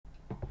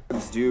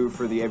instruments do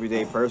for the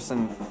everyday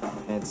person.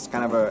 It's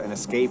kind of an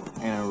escape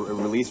and a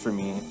release for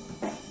me.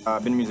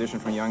 I've been a musician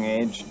from a young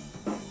age.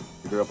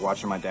 I grew up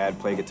watching my dad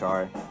play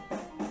guitar.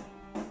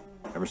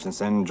 Ever since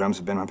then, drums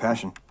have been my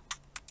passion.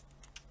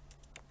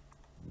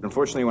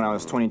 Unfortunately, when I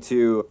was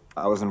 22,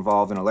 I was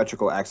involved in an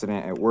electrical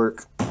accident at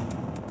work.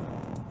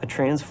 A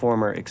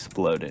transformer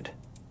exploded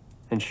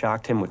and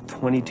shocked him with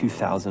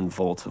 22,000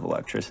 volts of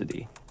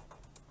electricity,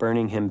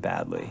 burning him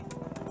badly.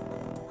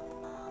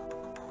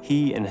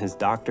 He and his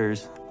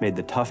doctors made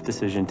the tough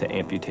decision to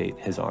amputate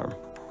his arm.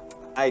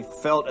 I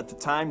felt at the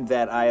time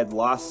that I had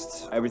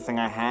lost everything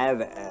I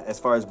had as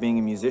far as being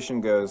a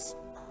musician goes.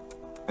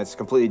 It's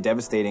completely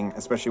devastating,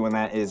 especially when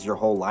that is your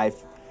whole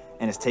life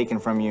and it's taken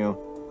from you.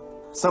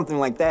 Something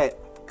like that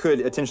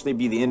could potentially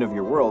be the end of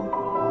your world.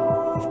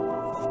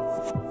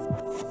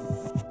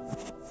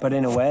 But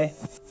in a way,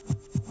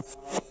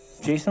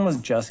 Jason was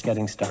just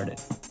getting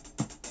started.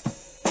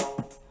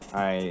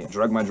 I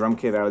drug my drum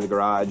kit out of the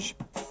garage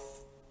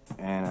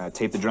and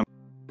taped the drum.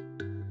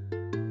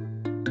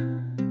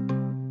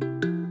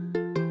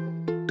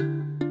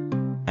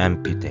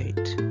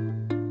 Amputate.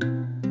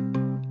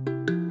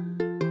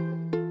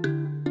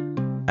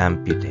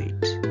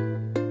 Amputate.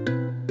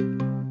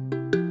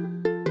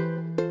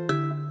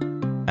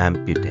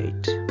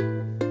 Amputate.